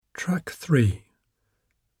Track 3.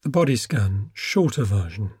 The Body Scan, shorter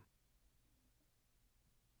version.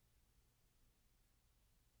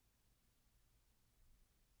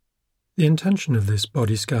 The intention of this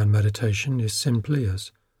body scan meditation is simply,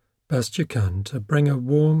 as best you can, to bring a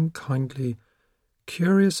warm, kindly,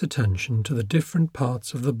 curious attention to the different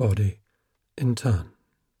parts of the body in turn.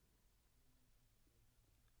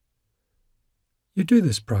 You do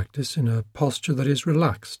this practice in a posture that is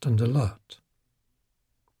relaxed and alert.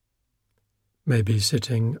 Maybe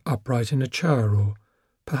sitting upright in a chair, or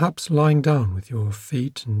perhaps lying down with your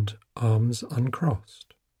feet and arms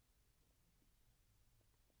uncrossed.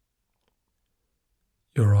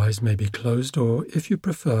 Your eyes may be closed, or if you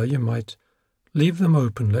prefer, you might leave them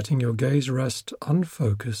open, letting your gaze rest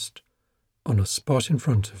unfocused on a spot in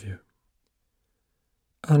front of you.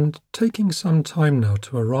 And taking some time now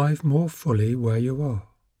to arrive more fully where you are.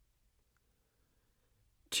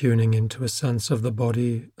 Tuning into a sense of the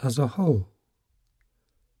body as a whole.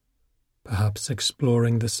 Perhaps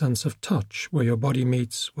exploring the sense of touch where your body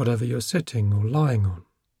meets whatever you're sitting or lying on.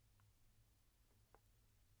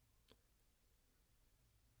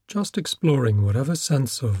 Just exploring whatever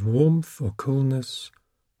sense of warmth or coolness,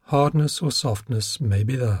 hardness or softness may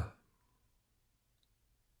be there.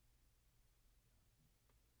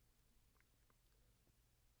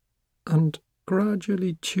 And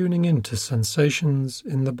gradually tuning into sensations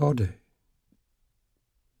in the body.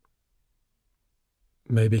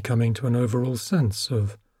 Maybe coming to an overall sense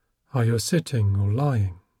of how you're sitting or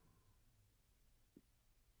lying.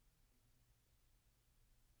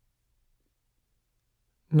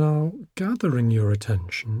 Now, gathering your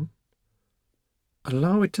attention,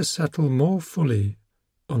 allow it to settle more fully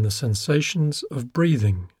on the sensations of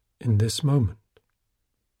breathing in this moment.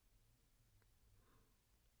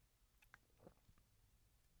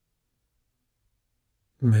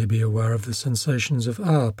 May be aware of the sensations of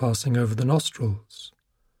air passing over the nostrils,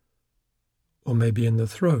 or maybe in the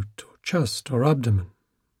throat or chest or abdomen.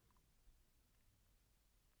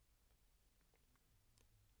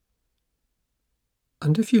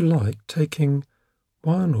 And if you like, taking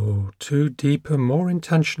one or two deeper, more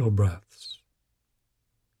intentional breaths,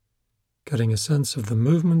 getting a sense of the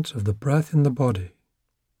movement of the breath in the body,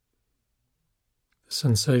 the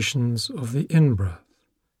sensations of the in-breath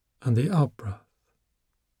and the out-breath.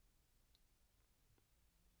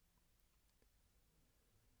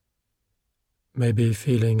 Maybe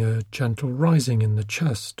feeling a gentle rising in the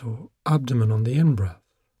chest or abdomen on the in-breath.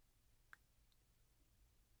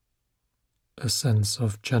 A sense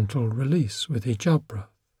of gentle release with each out-breath.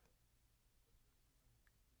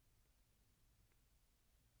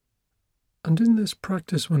 And in this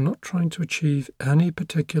practice, we're not trying to achieve any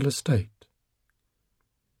particular state.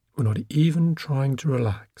 We're not even trying to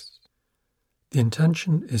relax. The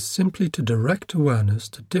intention is simply to direct awareness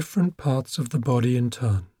to different parts of the body in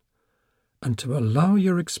turn, and to allow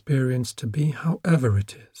your experience to be however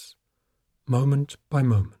it is, moment by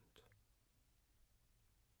moment.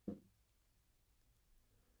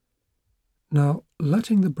 Now,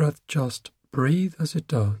 letting the breath just breathe as it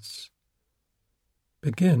does,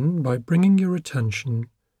 begin by bringing your attention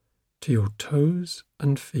to your toes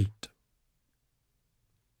and feet.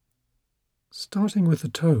 Starting with the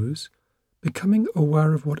toes, becoming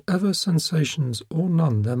aware of whatever sensations or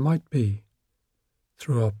none there might be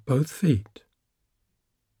throughout both feet.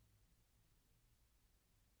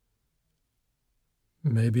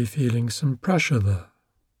 Maybe feeling some pressure there.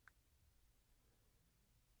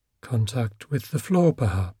 Contact with the floor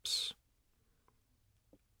perhaps,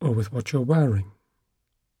 or with what you're wearing.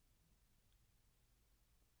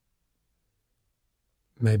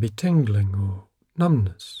 Maybe tingling or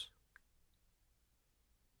numbness,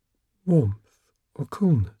 warmth or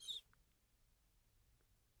coolness.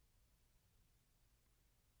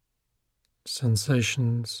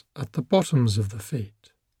 Sensations at the bottoms of the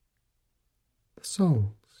feet, the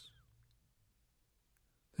soles,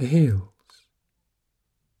 the heels,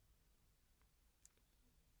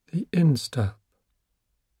 the instep,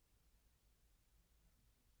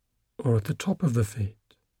 or at the top of the feet.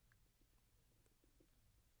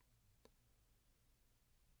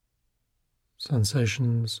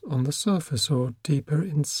 Sensations on the surface or deeper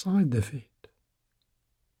inside the feet.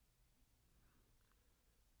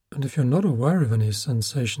 And if you're not aware of any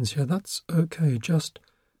sensations here, that's okay. Just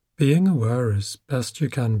being aware as best you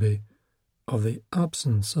can be of the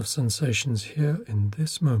absence of sensations here in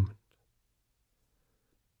this moment.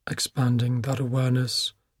 Expanding that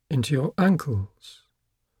awareness into your ankles,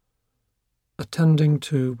 attending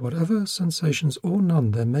to whatever sensations or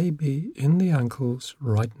none there may be in the ankles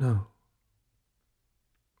right now.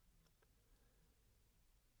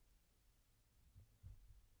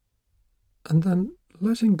 And then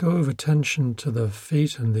letting go of attention to the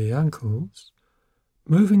feet and the ankles,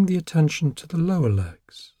 moving the attention to the lower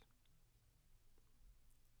legs,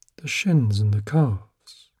 the shins and the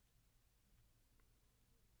calves.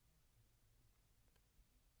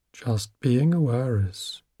 Just being aware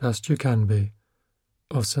as best you can be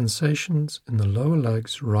of sensations in the lower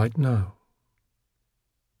legs right now.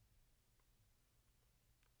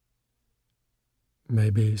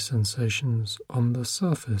 Maybe sensations on the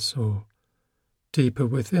surface or deeper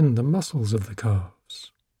within the muscles of the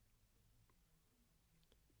calves.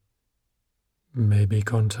 Maybe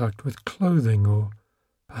contact with clothing or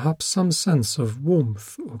perhaps some sense of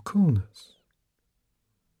warmth or coolness.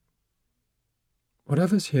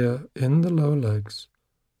 Whatever's here in the lower legs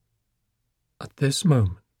at this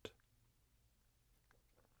moment.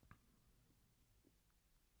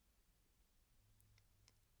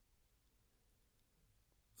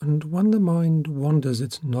 And when the mind wanders,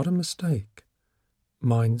 it's not a mistake.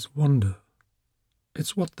 Minds wander.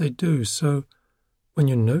 It's what they do, so when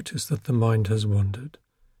you notice that the mind has wandered,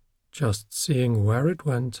 just seeing where it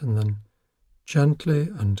went and then gently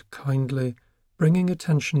and kindly bringing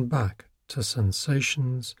attention back to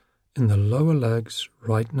sensations in the lower legs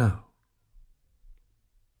right now.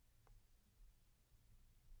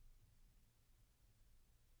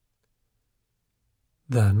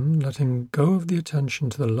 Then letting go of the attention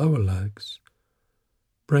to the lower legs,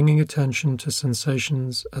 bringing attention to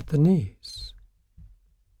sensations at the knees,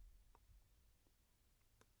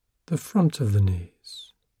 the front of the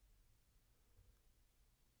knees,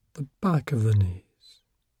 the back of the knees,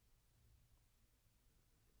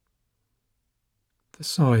 the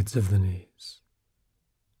sides of the knees,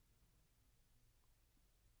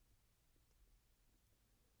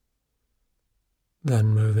 then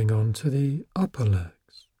moving on to the upper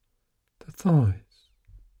legs, the thighs,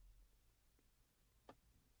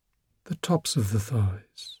 the tops of the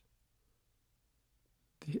thighs,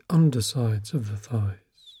 the undersides of the thighs,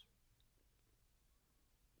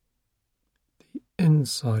 the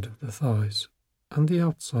inside of the thighs and the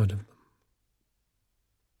outside of them.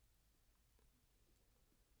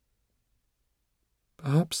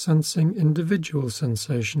 Perhaps sensing individual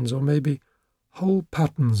sensations or maybe whole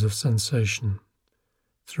patterns of sensation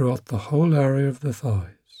throughout the whole area of the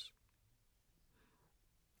thighs.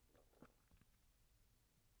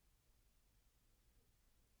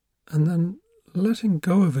 And then letting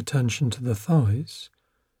go of attention to the thighs,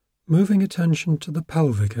 moving attention to the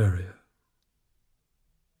pelvic area,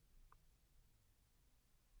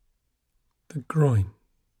 the groin,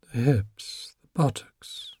 the hips, the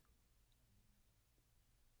buttocks,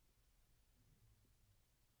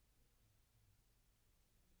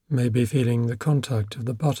 maybe feeling the contact of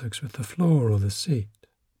the buttocks with the floor or the seat.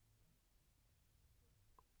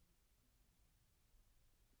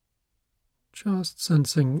 Just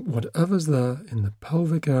sensing whatever's there in the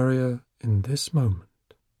pelvic area in this moment.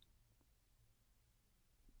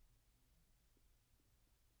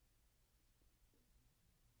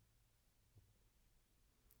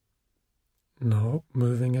 Now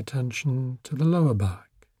moving attention to the lower back.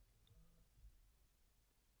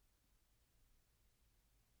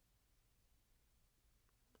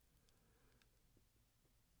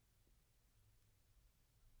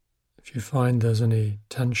 If you find there's any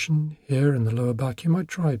tension here in the lower back, you might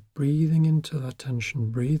try breathing into that tension,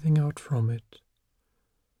 breathing out from it.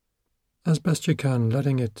 As best you can,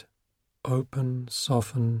 letting it open,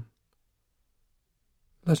 soften,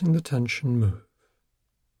 letting the tension move.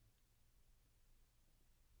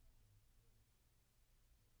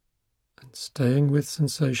 And staying with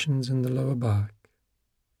sensations in the lower back.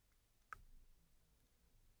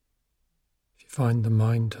 If you find the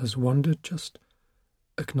mind has wandered, just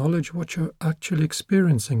acknowledge what you're actually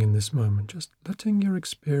experiencing in this moment, just letting your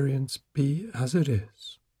experience be as it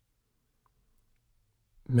is.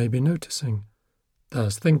 Maybe noticing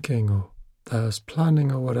there's thinking or there's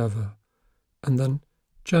planning or whatever, and then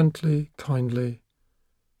gently, kindly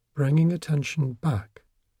bringing attention back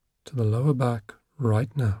to the lower back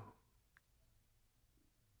right now.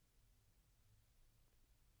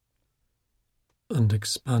 And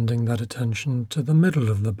expanding that attention to the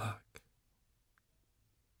middle of the back.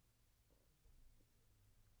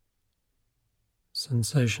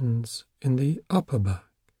 Sensations in the upper back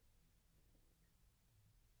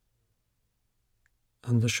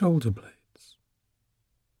and the shoulder blades.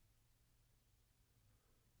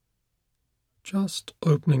 Just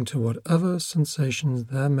opening to whatever sensations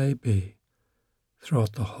there may be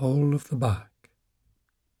throughout the whole of the back.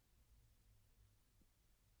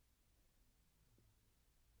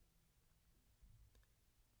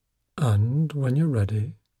 And when you're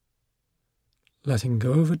ready, letting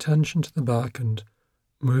go of attention to the back and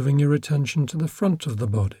moving your attention to the front of the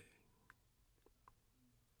body,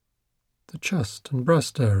 the chest and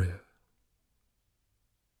breast area.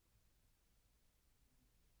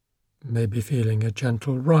 Maybe feeling a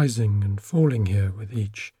gentle rising and falling here with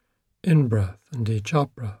each in-breath and each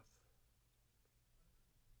out-breath.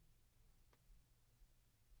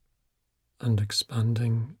 And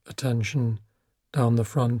expanding attention down the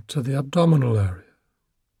front to the abdominal area.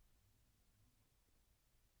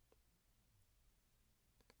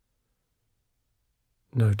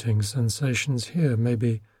 Noting sensations here,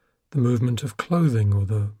 maybe the movement of clothing or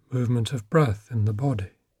the movement of breath in the body.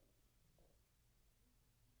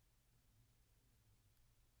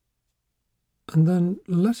 And then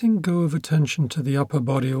letting go of attention to the upper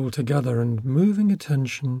body altogether and moving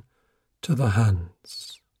attention to the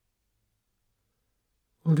hands.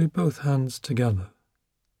 We'll do both hands together.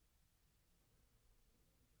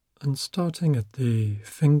 And starting at the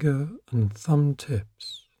finger and thumb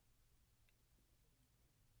tips.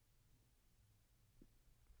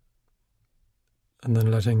 And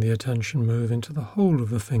then letting the attention move into the whole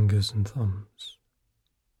of the fingers and thumbs.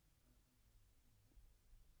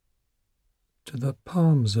 To the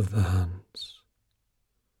palms of the hands.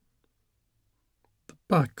 The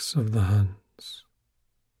backs of the hands.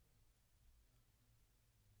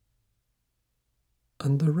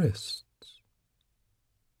 And the wrists.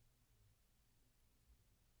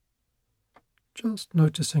 Just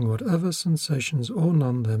noticing whatever sensations or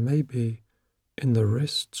none there may be in the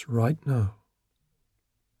wrists right now.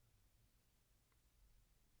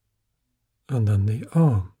 And then the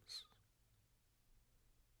arms,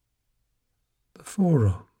 the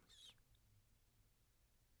forearms,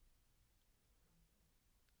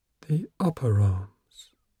 the upper arms,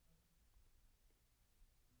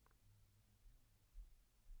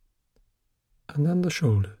 and then the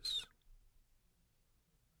shoulders.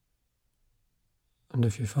 And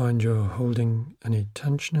if you find you're holding any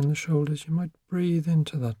tension in the shoulders, you might breathe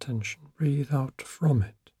into that tension, breathe out from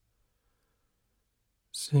it,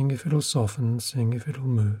 seeing if it'll soften, seeing if it'll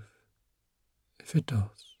move, if it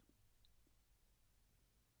does.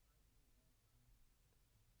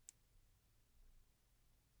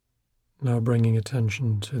 Now bringing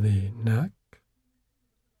attention to the neck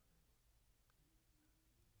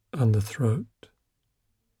and the throat,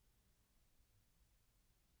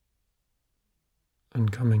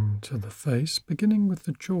 and coming to the face, beginning with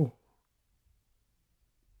the jaw,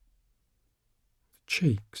 the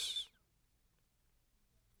cheeks,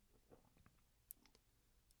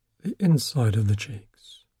 the inside of the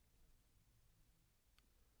cheeks,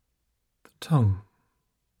 the tongue,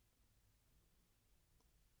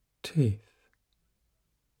 teeth,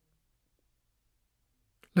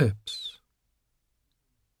 lips,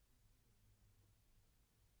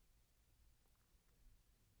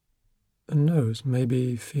 the nose,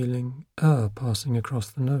 maybe feeling air passing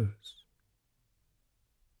across the nose.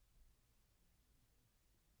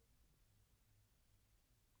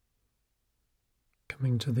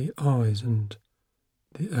 Coming to the eyes and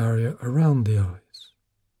the area around the eyes.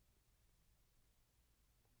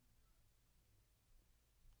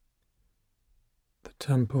 The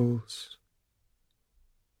temples,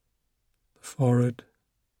 the forehead,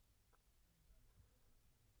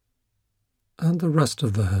 and the rest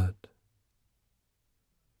of the head.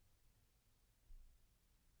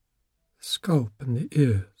 The scalp and the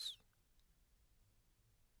ears.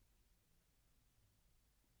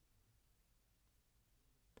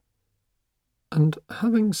 And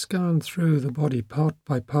having scanned through the body part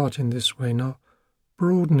by part in this way, now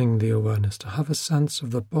broadening the awareness to have a sense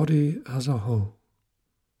of the body as a whole,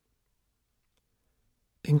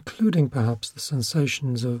 including perhaps the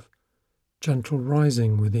sensations of gentle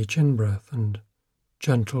rising with each in-breath and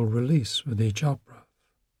gentle release with each out-breath.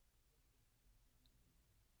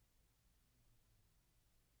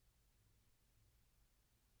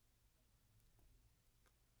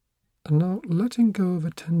 And now letting go of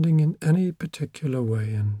attending in any particular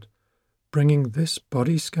way and bringing this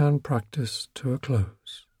body scan practice to a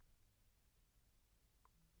close.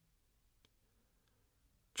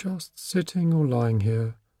 Just sitting or lying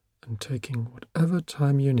here and taking whatever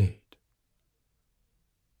time you need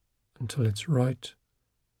until it's right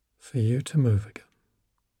for you to move again.